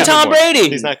not older than good Tom anymore. Brady.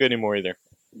 He's not good anymore either.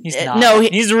 He's Uh, not. no,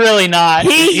 he's really not.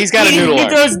 He's got a noodle He arm.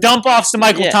 throws dump offs to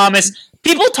Michael Yeah. Thomas.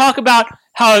 People talk about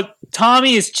how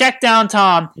Tommy is check down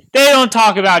Tom. They don't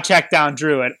talk about check down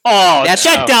Drew at all. That's-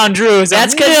 check down Drew is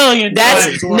That's a 'cause- million That's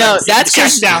times no. worse That's than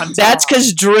because check down that's Tom.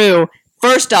 because Drew.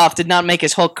 First off, did not make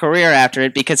his whole career after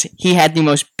it because he had the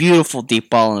most beautiful deep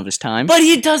ball of his time. But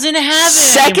he doesn't have it.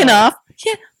 Second anymore. off,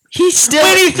 yeah, he's still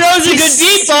when he throws a good he's-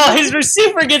 deep ball, his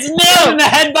receiver gets nailed in the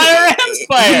head by a Rams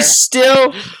player. He's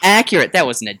still accurate. That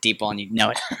wasn't a deep ball, and you know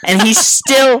it. And he's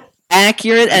still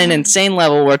accurate at an insane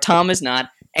level where Tom is not.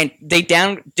 And dude,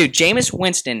 Jameis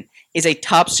Winston is a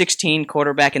top 16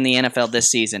 quarterback in the NFL this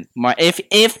season.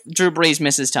 If Drew Brees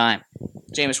misses time,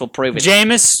 Jameis will prove it.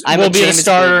 Jameis I'm will a be the Jameis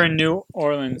starter believer. in New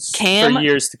Orleans Cam- for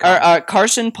years to come.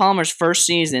 Carson Palmer's first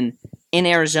season in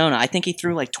Arizona, I think he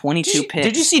threw like 22 picks.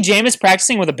 Did you see Jameis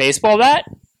practicing with a baseball bat?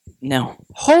 No.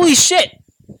 Holy shit!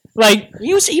 Like,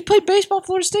 He played baseball at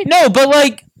Florida State. no, but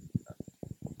like,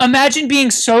 imagine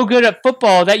being so good at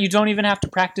football that you don't even have to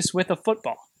practice with a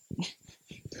football.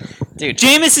 Dude,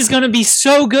 Jameis is going to be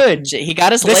so good. he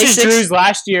got his This is LASIK. Drew's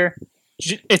last year.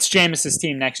 It's Jameis's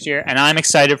team next year, and I'm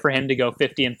excited for him to go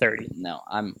 50-30. No,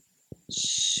 I'm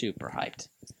super hyped.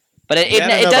 But it Yeah, I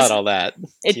don't know does about all that.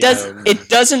 it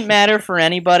doesn't matter for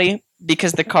anybody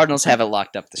because the Cardinals have it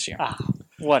locked up this year.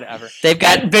 Whatever. They've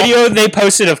got That video they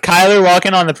posted of Kyler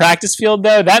walking on the practice field,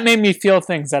 though, that made me feel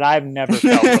things that I've never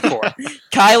felt before.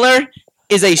 Kyler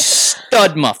is a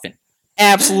stud muffin.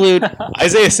 Absolute.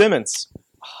 Isaiah Simmons.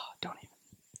 Don't even.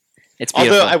 It's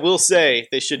beautiful. Although I will say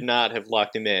they should not have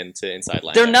locked him in to inside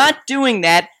linebacker. They're not doing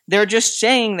that. They're just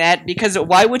saying that because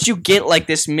why would you get like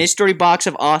this mystery box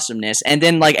of awesomeness and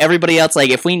then like everybody else like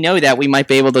if we know that we might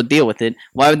be able to deal with it,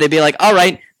 why would they be like, all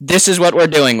right, this is what we're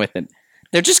doing with it?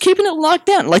 They're just keeping it locked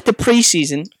down like the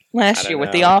preseason last year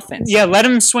with the offense. Yeah, let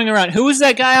him swing around. Who was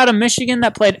that guy out of Michigan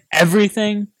that played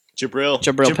everything? Jabril.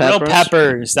 Jabril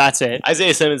Peppers. That's it.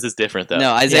 Isaiah Simmons is different though.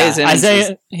 No, Isaiah Simmons is-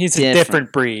 Isaiah, he's a different.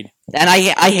 different breed. and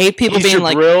I hate people He's being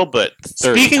like, Jabril, but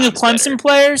 30 Speaking of times Clemson better.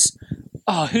 players,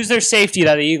 who's their safety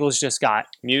that the Eagles just got?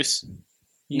 Muse.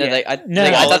 no, Yeah. I No,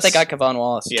 thought Wallace? they got Kavon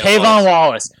Wallace. Yeah, Kayvon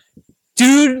Wallace.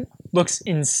 Dude looks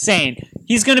insane.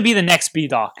 He's going to be the next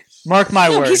B-Doc. Mark my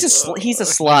words. He's a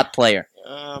slot player.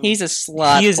 He's a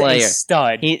slot He is player. a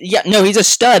stud. He's a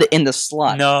stud in the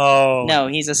slot. No,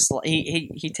 he's a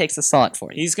he takes the slot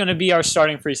for you. He's going to be our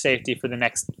starting free safety for the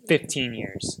next 15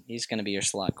 years. He's going to be your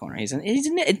slot corner.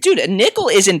 Dude, a nickel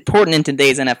is important in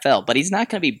today's NFL, but he's not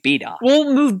going to be B-Doc.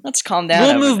 Let's calm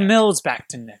down. We'll move Mills back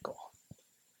to nickel.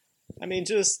 I mean,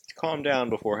 just calm down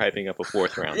before hyping up a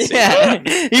 4th round safety. Yeah,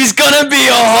 he's going to be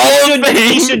a Hall of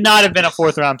Fame. He should not have been a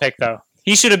 4th round pick, though.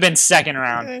 He should have been 2nd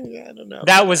round. I don't know.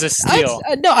 That was a steal.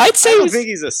 I'd say I don't think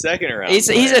he's a 2nd round. He's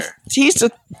a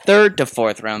 3rd to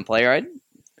 4th round player.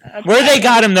 Where they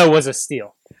got him, though, was a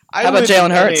steal. How about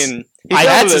Jalen Hurts?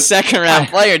 That's a 2nd round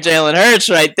player, Jalen Hurts,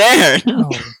 right there.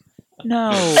 No.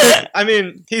 I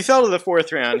mean, he fell to the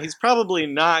 4th round. He's probably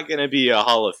not going to be a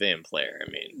Hall of Fame player.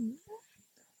 I mean,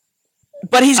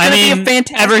 but he's going to be a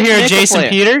fantastic. Ever hear of Jason player.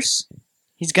 Peters?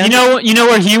 He's going. You know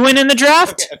where he went in the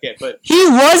draft? Okay, but he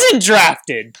wasn't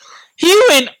drafted. He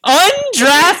went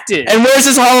undrafted. And where's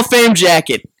his Hall of Fame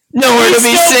jacket? Nowhere to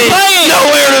be seen.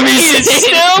 Nowhere to be seen. He's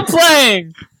still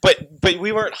playing. But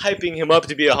we weren't hyping him up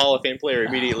to be a Hall of Fame player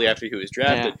immediately after he was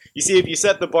drafted. Yeah. You see, if you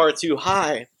set the bar too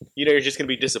high, you're just going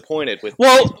to be disappointed with.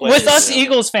 With us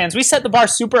Eagles fans, we set the bar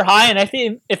super high, and I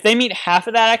think if they meet half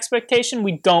of that expectation,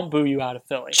 we don't boo you out of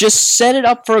Philly. Just set it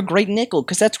up for a great nickel,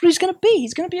 because that's what he's going to be.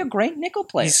 He's going to be a great nickel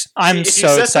player. I'm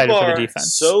so excited for the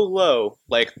defense. So low,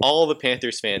 like all the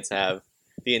Panthers fans have,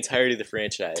 the entirety of the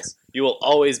franchise, you will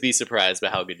always be surprised by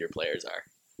how good your players are.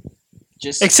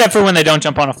 Except for when they don't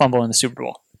jump on a fumble in the Super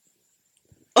Bowl.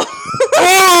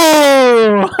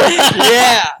 Oh!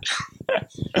 Yeah.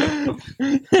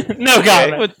 No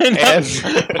comment. What you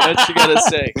gotta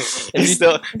say? He's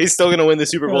still gonna win the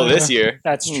Super Bowl this year.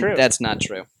 That's true. That's not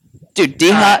true, dude.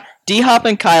 D-Hop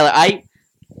and Kyler.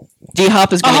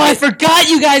 D-Hop is gonna. I forgot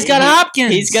you guys got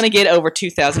Hopkins. He's gonna get over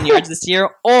 2,000 yards this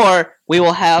year, or we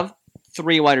will have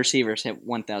 3 wide receivers hit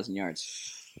 1,000 yards.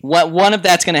 One of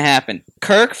that's going to happen?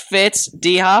 Kirk Fitz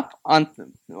D-Hop on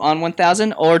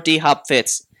 1,000, or D-Hop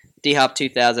Fitz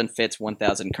 2,000, Fitz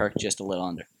 1,000, Kirk just a little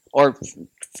under, or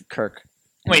Kirk.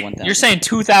 Wait, 1,000. You're saying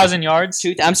 2,000 yards?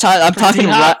 I'm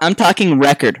talking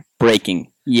record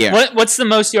breaking year. What's the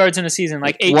most yards in a season?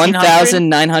 Like 1,800?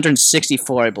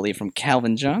 1,964, I believe, from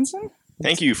Calvin Johnson.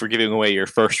 Thank you for giving away your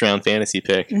 1st round fantasy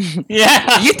pick.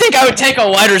 Yeah, you think I would take a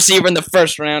wide receiver in the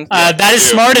 1st round? That is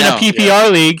smart in a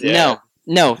PPR league. Yeah.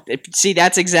 No. See,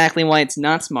 that's exactly why it's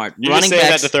not smart. You're just saying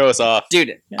that to throw us off.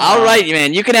 Dude, all right,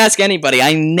 man. You can ask anybody.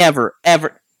 I never,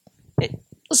 ever...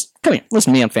 Come here.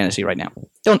 Listen to me on fantasy right now.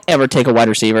 Don't ever take a wide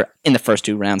receiver in the first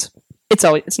 2 rounds. It's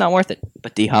not worth it.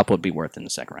 But D-Hop would be worth it in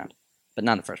the 2nd round. But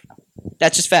not in the 1st round.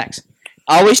 That's just facts.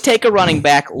 Always take a running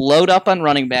back. Load up on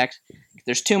running backs. If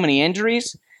there's too many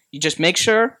injuries, you just make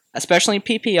sure, especially in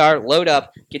PPR, load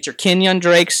up. Get your Kenyon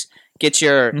Drakes. Get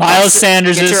your Miles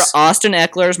Sanders. Get your Austin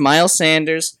Eckler's, Miles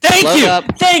Sanders.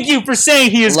 Thank you for saying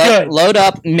he is good. Load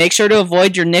up. Make sure to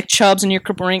avoid your Nick Chubbs and your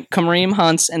Kareem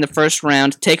Hunts in the 1st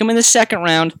round. Take them in the 2nd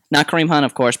round. Not Kareem Hunt,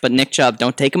 of course, but Nick Chubb.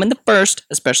 Don't take them in the 1st,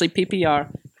 especially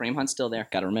PPR. Kareem Hunt's still there.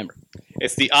 Got to remember.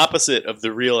 It's the opposite of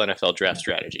the real NFL draft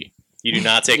strategy. You do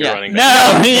not take a running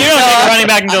back. No, you don't take a running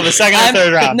back until the 2nd or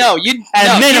 3rd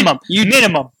round.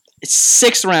 Minimum.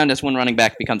 6th round is when running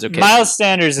back becomes okay. Miles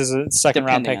Sanders is a 2nd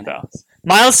round pick, though.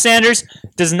 Miles Sanders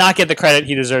does not get the credit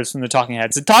he deserves from the talking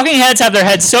heads. The talking heads have their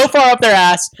heads so far up their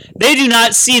ass, they do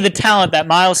not see the talent that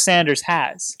Miles Sanders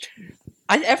has.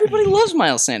 Everybody loves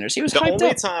Miles Sanders. He was hyped up. The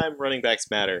only time running backs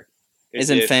matter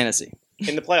is in fantasy.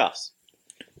 In the playoffs.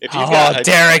 If you've got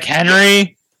Derrick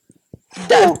Henry.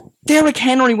 Derrick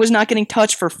Henry was not getting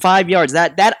touched for 5 yards.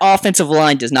 That offensive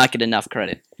line does not get enough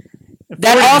credit.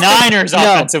 That 49ers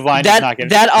offensive line does not get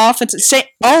that offense. Say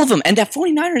all of them, and that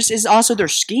 49ers is also their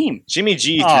scheme. Jimmy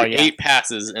G threw 8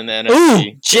 passes in the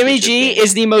NFC. Jimmy G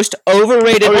is the most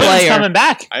overrated player coming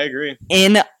back. I agree.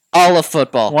 In all of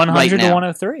football, 100 to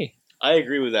 103. I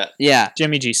agree with that. Yeah,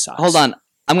 Jimmy G sucks. Hold on,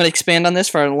 I'm going to expand on this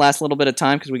for our last little bit of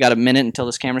time because we got a minute until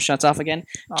this camera shuts off again.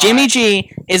 Jimmy G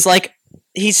is like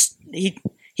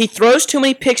He throws too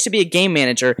many picks to be a game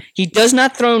manager. He does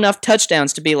not throw enough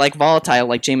touchdowns to be like volatile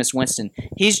like Jameis Winston.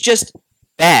 He's just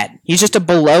bad. He's just a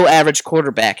below average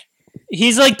quarterback.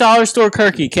 He's like dollar store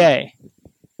Kirky K.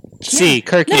 C.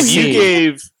 Kirky If C. you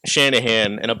gave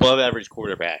Shanahan an above average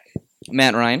quarterback,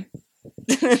 Matt Ryan.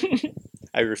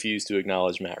 I refuse to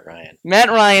acknowledge Matt Ryan. Matt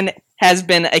Ryan has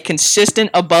been a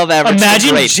consistent above average.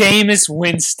 Imagine Jameis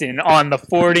Winston on the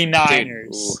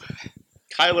 49ers.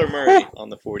 Kyler Murray on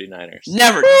the 49ers.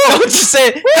 Never. Don't just say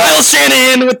it. Kyle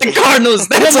Shanahan with the Cardinals.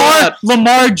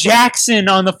 Lamar Jackson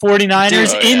on the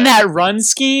 49ers in that run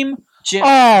scheme.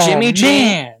 Jimmy G,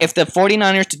 man. if the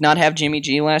 49ers did not have Jimmy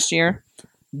G last year,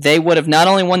 they would have not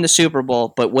only won the Super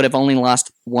Bowl, but would have only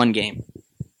lost one game.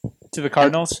 To the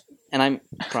Cardinals? And I'm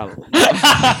probably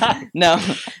no.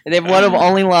 They would have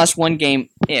only lost one game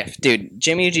if, dude.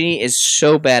 Jimmy G is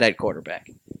so bad at quarterback,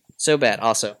 so bad.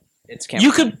 Also, it's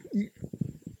Cameron.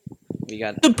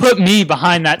 You could put me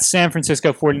behind that San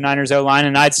Francisco 49ers O-line,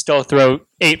 and I'd still throw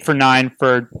 8 for 9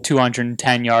 for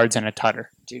 210 yards and a tutter.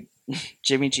 Dude,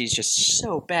 Jimmy G's just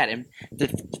so bad, and the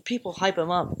people hype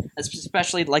him up,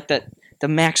 especially like the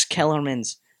Max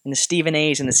Kellermans and the Stephen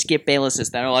A's and the Skip Baylesses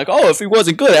that are like, oh, if he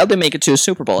wasn't good, how'd they make it to a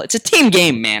Super Bowl? It's a team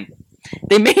game, man.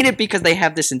 They made it because they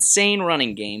have this insane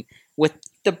running game with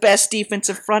the best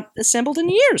defensive front assembled in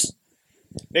years.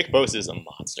 Nick Bosa is a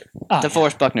monster.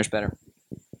 DeForest Buckner's better.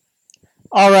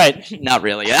 All right. Not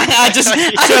really. I just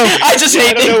hate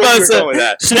Nick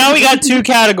Bosa. So now we got 2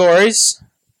 categories.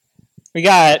 We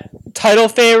got title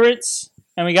favorites,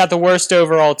 and we got the worst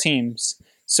overall teams.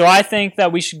 So I think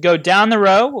that we should go down the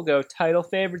row. We'll go title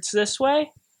favorites this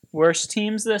way, worst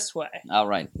teams this way. All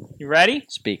right. You ready?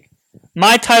 Speak.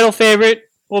 My title favorite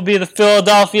will be the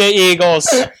Philadelphia Eagles.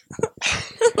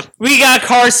 We got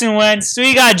Carson Wentz.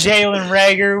 We got Jalen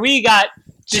Reagor. We got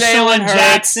Deshaun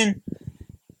Jackson.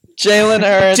 Jalen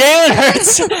Hurts. Jalen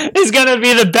Hurts is going to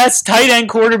be the best tight end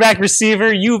quarterback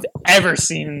receiver you've ever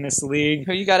seen in this league.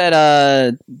 Who you got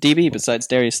at DB besides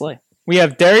Darius Slay? We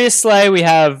have Darius Slay. We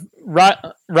have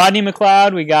Rodney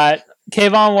McLeod. We got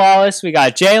Kayvon Wallace. We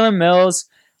got Jalen Mills.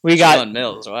 We got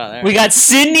Mills. Wow. We got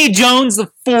Sidney Jones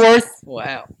the 4th.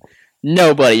 Wow.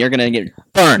 Nobody. You're gonna get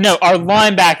burnt. No, our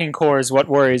linebacking core is what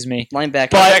worries me.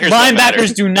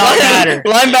 Linebackers do not matter.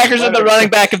 Linebackers are the running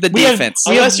back of the defense.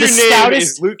 Unless your name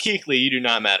is Luke Kuechly, you do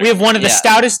not matter. We have one of the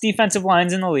stoutest defensive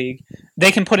lines in the league.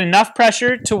 They can put enough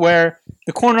pressure to where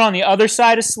the corner on the other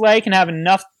side of Slay can have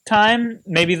enough time.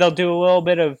 Maybe they'll do a little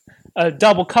bit of a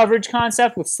double coverage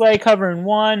concept with Slay covering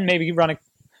one. Maybe run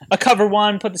a cover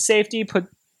one, put the safety, put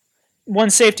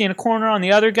one safety in a corner on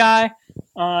the other guy.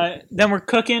 Then we're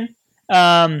cooking.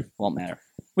 Won't matter.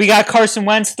 We got Carson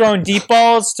Wentz throwing deep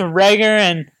balls to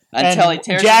Reagor until he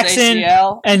tears Jackson his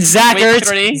ACL. And Zach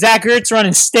Ertz. Zach Ertz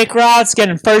running stick routes,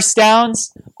 getting first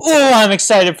downs. Oh, I'm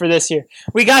excited for this year.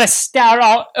 We got a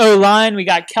stout O-line. We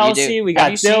got Kelsey. We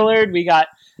got Dillard. We got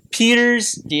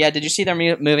Peters. Yeah, did you see they're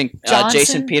moving Johnson?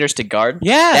 Jason Peters to guard?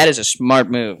 Yeah. That is a smart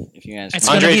move. If you guys, It's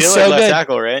Andre gonna be Dillard so left good.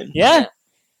 tackle, right? Yeah.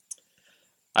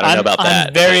 I don't know about that.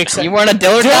 I'm very excited. You weren't a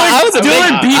Dillard guy?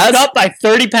 Dillard beefed up by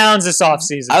 30 pounds this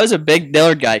offseason. I was a big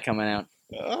Dillard guy coming out.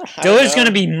 Dillard's going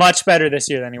to be much better this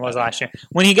year than he was last year.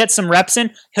 When he gets some reps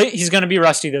in, he's going to be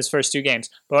rusty those first 2 games.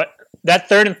 But that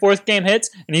 3rd and 4th game hits,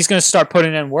 and he's going to start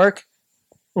putting in work.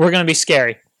 We're going to be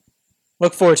scary.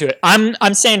 Look forward to it.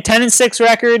 I'm saying 10-6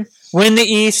 record, win the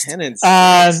East.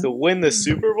 10-6 to win the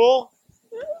Super Bowl?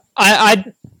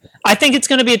 I think it's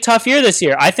going to be a tough year this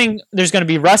year. I think there's going to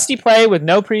be rusty play with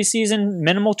no preseason,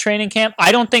 minimal training camp.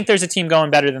 I don't think there's a team going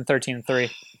better than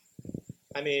 13-3.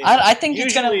 I mean, I think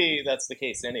usually that's the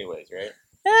case anyways,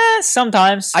 right?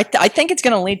 Sometimes. I think it's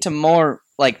going to lead to more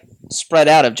like spread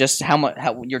out of just how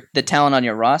the talent on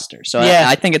your roster. So yeah.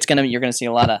 I think you're going to see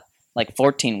a lot of like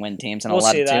 14-win teams and a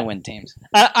lot of 2-win teams.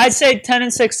 I'd say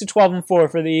 10-6 to 12-4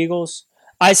 for the Eagles.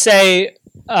 I say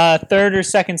 3rd or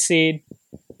 2nd seed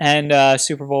and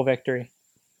Super Bowl victory.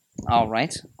 All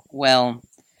right. Well,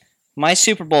 my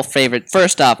Super Bowl favorite.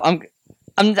 First off,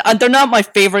 they're not my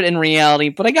favorite in reality,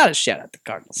 but I gotta shout out the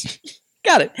Cardinals.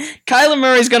 Got it. Kyler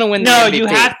Murray's gonna win the MVP. No, you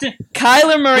have to.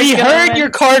 Kyler Murray's gonna win. We heard your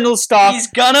Cardinals talk. He's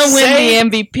gonna win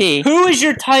the MVP. Who is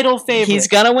your title favorite? He's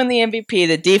gonna win the MVP.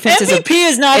 The defense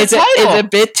is not a title. It's a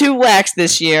bit too lax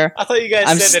this year. I thought you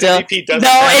guys said that MVP doesn't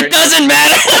matter. No, it doesn't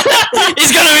matter.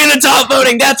 He's gonna be in the top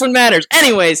voting. That's what matters.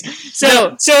 Anyways,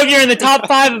 so if you're in the top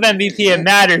 5 of MVP, it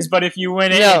matters. But if you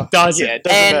win it, it doesn't. Yeah, it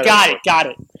doesn't matter. Got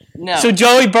it. No. So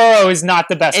Joey Burrow is not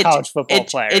the best college football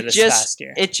player this past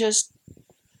year.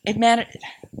 It mattered.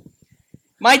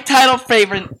 My title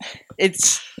favorite,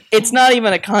 it's not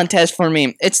even a contest for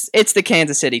me. It's the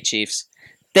Kansas City Chiefs.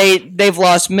 They've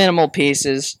lost minimal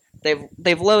pieces.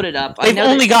 They've loaded up. They've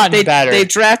only gotten better. They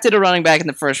drafted a running back in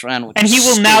the first round, and he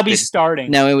will now be starting.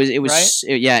 No, it was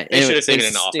right? Yeah. They should have taken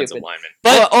an offensive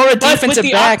lineman, or a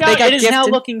defensive back. They got it is now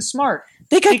looking smart.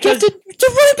 They got gifted. The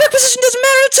running back position doesn't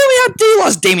matter until they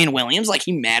lost Damian Williams. Like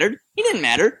he mattered. He didn't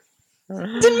matter.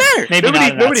 It didn't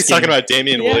matter. Nobody's talking about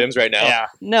Damian Williams right now. Yeah.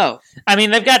 No. I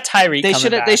mean, they've got Tyreek. They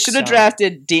should have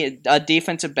drafted a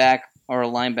defensive back or a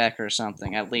linebacker or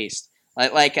something at least,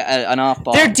 an off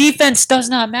ball. Their defense does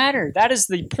not matter. That is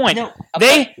the point. No,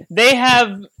 they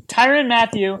have Tyrann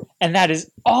Mathieu, and that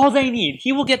is all they need.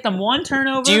 He will get them one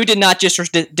turnover. You did not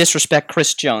disrespect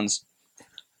Chris Jones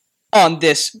on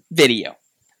this video.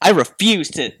 I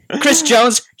refuse to. Chris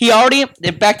Jones, he already,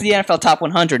 back to the NFL Top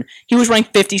 100, he was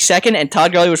ranked 52nd, and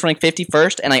Todd Gurley was ranked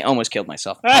 51st, and I almost killed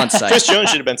myself on site. Chris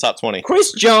Jones should have been top 20.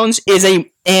 Chris Jones is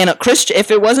if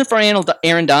it wasn't for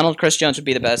Aaron Donald, Chris Jones would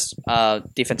be the best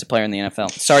defensive player in the NFL.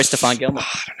 Sorry, Stephon Gilmore.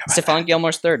 Stephon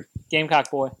Gilmore's third.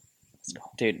 Gamecock boy.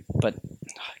 Dude, but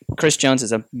Chris Jones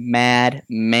is a mad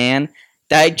man.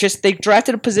 They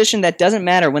drafted a position that doesn't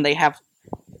matter when they have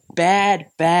bad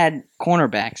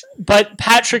cornerbacks. But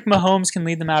Patrick Mahomes can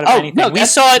lead them out of anything. No, we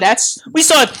saw it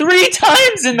 3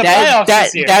 times in the playoffs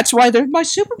this year. That's why they're my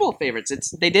Super Bowl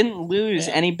favorites. They didn't lose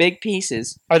any big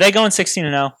pieces. Are they going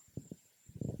 16-0?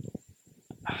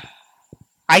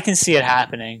 I can see it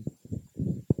happening.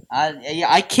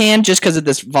 I can just because of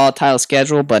this volatile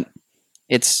schedule, but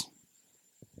it's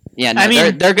they're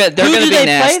good. They're going to be nasty. Who do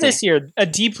they play this year? A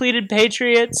depleted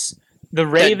Patriots, the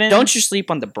Ravens. Don't you sleep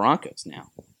on the Broncos now.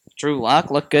 Drew Lock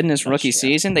looked good in his rookie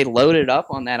season. They loaded up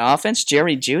on that offense.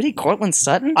 Jerry Jeudy, Cortland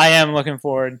Sutton. I am looking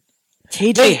forward.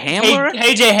 KJ Hamler.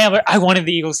 KJ Hamler. I wanted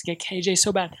the Eagles to get KJ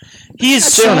so bad. He is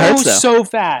so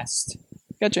fast.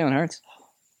 Got Jalen Hurts.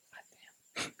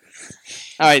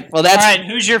 All right. Well, that's all right.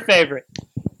 Who's your favorite?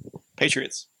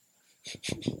 Patriots.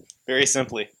 Very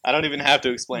simply. I don't even have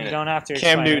to explain it. You don't have to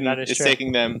explain Cam Newton is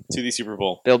taking them to the Super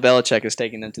Bowl. Bill Belichick is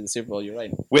taking them to the Super Bowl. You're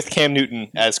right. With Cam Newton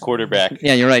as quarterback.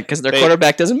 Yeah, you're right, because their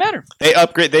quarterback doesn't matter.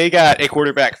 They got a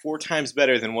quarterback 4 times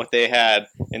better than what they had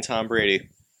in Tom Brady.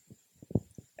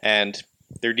 And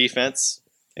their defense,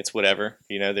 it's whatever.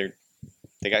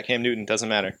 They got Cam Newton. Doesn't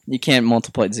matter. You can't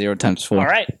multiply 0 times 4. All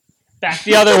right. Back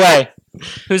the other way.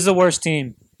 Who's the worst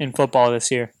team in football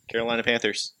this year? Carolina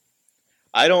Panthers.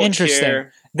 I don't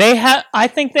care. I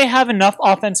think they have enough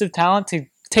offensive talent to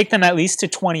take them at least to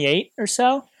 28 or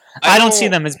so. I don't see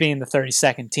them as being the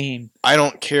 32nd team. I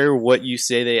don't care what you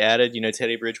say they added.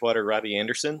 Teddy Bridgewater, Robbie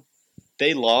Anderson.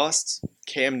 They lost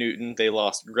Cam Newton. They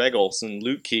lost Greg Olsen,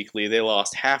 Luke Kuechly. They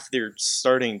lost half their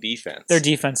starting defense. Their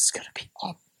defense is going to be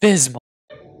abysmal.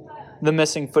 The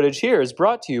missing footage here is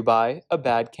brought to you by a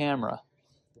bad camera.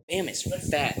 Bam is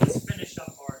fat. Let's finish up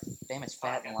hard. Bam is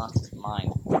fat and lost his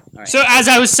mind. All right. So as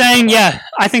I was saying,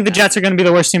 I think the Jets are going to be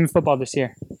the worst team in football this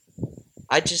year.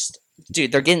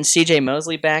 They're getting C.J.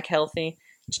 Mosley back healthy.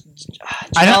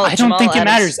 I don't think it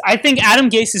matters. I think Adam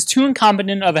Gase is too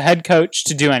incompetent of a head coach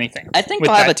to do anything. I think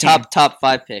they'll have a top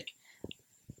 5 pick.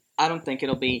 I don't think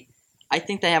it'll be. I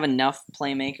think they have enough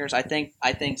playmakers. I think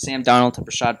Sam Darnold to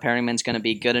Rashad Perriman's going to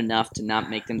be good enough to not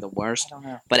make them the worst. I don't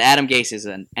know. But Adam Gase is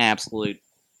an absolute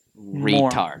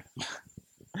retard.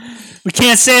 We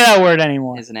can't say that word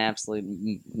anymore. Is an absolute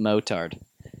motard.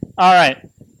 All right.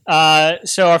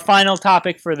 So our final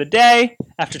topic for the day,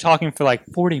 after talking for like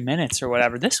 40 minutes or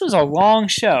whatever, this was a long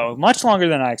show, much longer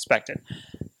than I expected.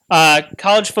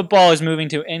 College football is moving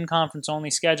to in-conference only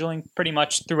scheduling pretty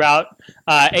much throughout.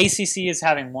 ACC is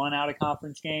having 1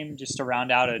 out-of-conference game just to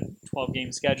round out a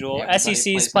 12-game schedule.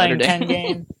 SEC is playing 10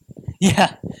 game.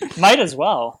 Yeah, might as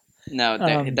well. No,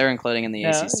 they're including in the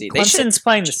ACC. Clemson's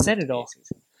playing the Citadel.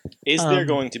 Is there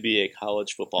going to be a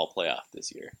college football playoff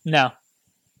this year? No.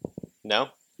 No?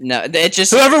 No, it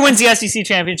just whoever wins the SEC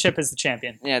championship is the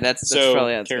champion. Yeah, that's so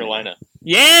probably how Carolina.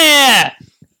 Yeah,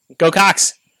 go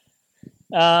Cox.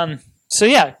 So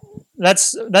yeah,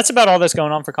 that's about all that's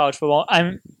going on for college football.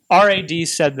 RAD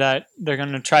said that they're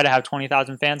going to try to have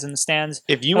 20,000 fans in the stands.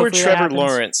 If you were Trevor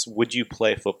Lawrence, would you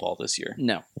play football this year?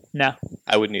 No.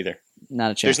 I wouldn't either.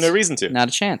 Not a chance. There's no reason to. Not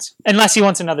a chance. Unless he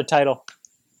wants another title.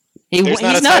 He's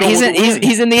not. He's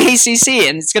in the ACC,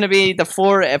 and it's going to be the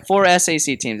four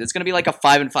SAC teams. It's going to be like a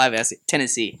 5-5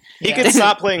 Tennessee. He could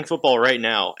stop playing football right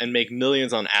now and make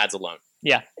millions on ads alone.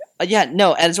 Yeah.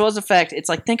 No, as well as the fact, it's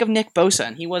like, think of Nick Bosa,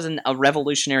 and he wasn't a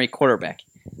revolutionary quarterback.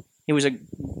 He was a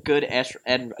good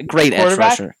great edge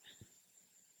rusher.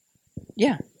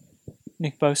 Yeah.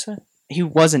 Nick Bosa? He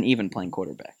wasn't even playing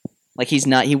quarterback. Like he was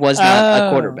not a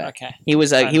quarterback. Okay. He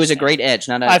was a great edge,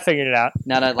 not a I figured it out.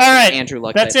 Not a all right. Andrew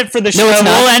Luck. That's type. it for the show.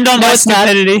 We'll end on that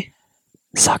stupidity.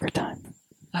 Soccer time.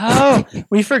 Oh,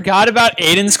 we forgot about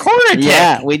Aiden's corner kick.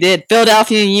 Yeah, we did.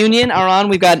 Philadelphia Union are on.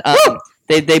 We've got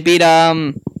they beat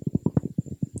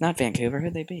not Vancouver.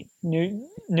 Who'd they beat? New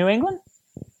England?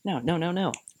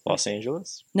 No. Los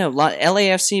Angeles? No,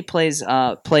 LAFC plays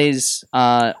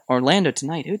Orlando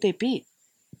tonight. Who'd they beat?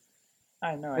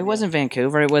 I know. It wasn't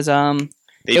Vancouver. It was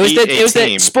It was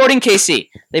the Sporting KC.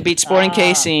 They beat Sporting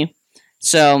KC.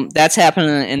 So that's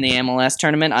happening in the MLS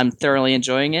tournament. I'm thoroughly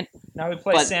enjoying it. Now we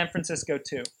play San Francisco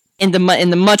too. In the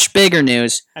much bigger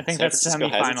news, I think that's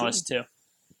semi-finalist too.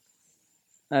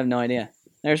 I have no idea.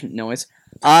 There's noise.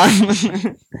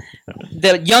 The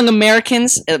Young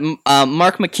Americans,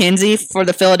 Mark McKenzie for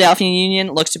the Philadelphia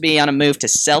Union looks to be on a move to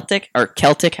Celtic, how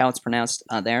it's pronounced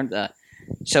there.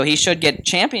 So he should get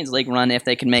Champions League run if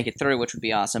they can make it through, which would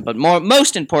be awesome. But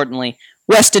most importantly,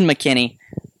 Weston McKennie,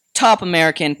 top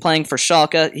American playing for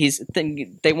Schalke.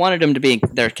 They wanted him to be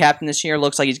their captain this year.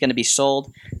 Looks like he's going to be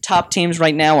sold. Top teams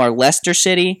right now are Leicester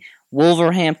City,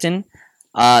 Wolverhampton,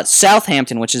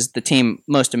 Southampton, which is the team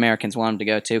most Americans want him to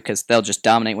go to because they'll just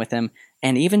dominate with him,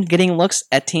 and even getting looks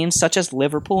at teams such as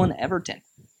Liverpool and Everton.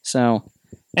 So,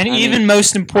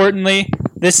 most importantly,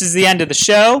 this is the end of the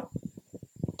show.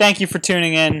 Thank you for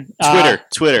tuning in.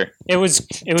 Twitter. It was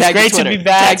great to be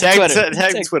back. Tag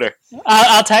Twitter.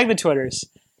 I'll tag the Twitters.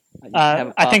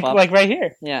 I think like right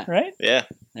here. Yeah. Right? Yeah.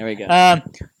 There we go.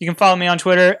 You can follow me on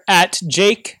Twitter at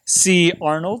Jake C.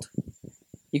 Arnold.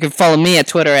 You can follow me at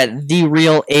Twitter at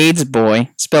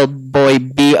TheRealAIDSBoy, spelled boy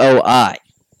BOI.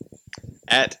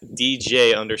 At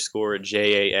DJ_JAX2.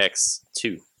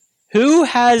 Who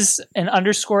has an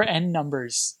underscore and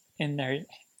numbers in their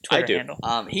Twitter I do. handle?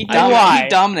 He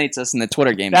dominates us in the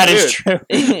Twitter game. That is true.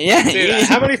 Yeah. Dude,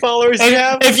 how many followers do you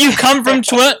have? If you come from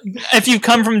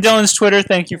Dylan's Twitter,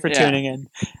 thank you for tuning in.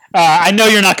 I know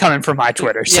you're not coming from my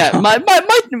Twitter. So. Yeah,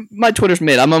 my Twitter's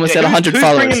mid. I'm almost at 100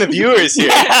 followers. Who's bringing the viewers here?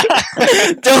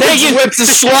 Dylan whips the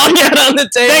schlong out on the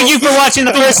table. Thank you for watching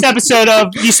the first episode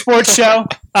of The Sports Show.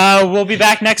 We'll be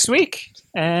back next week.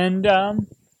 And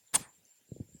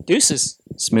deuces.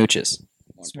 Smooches.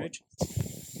 Smooches.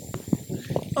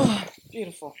 Oh,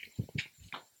 beautiful.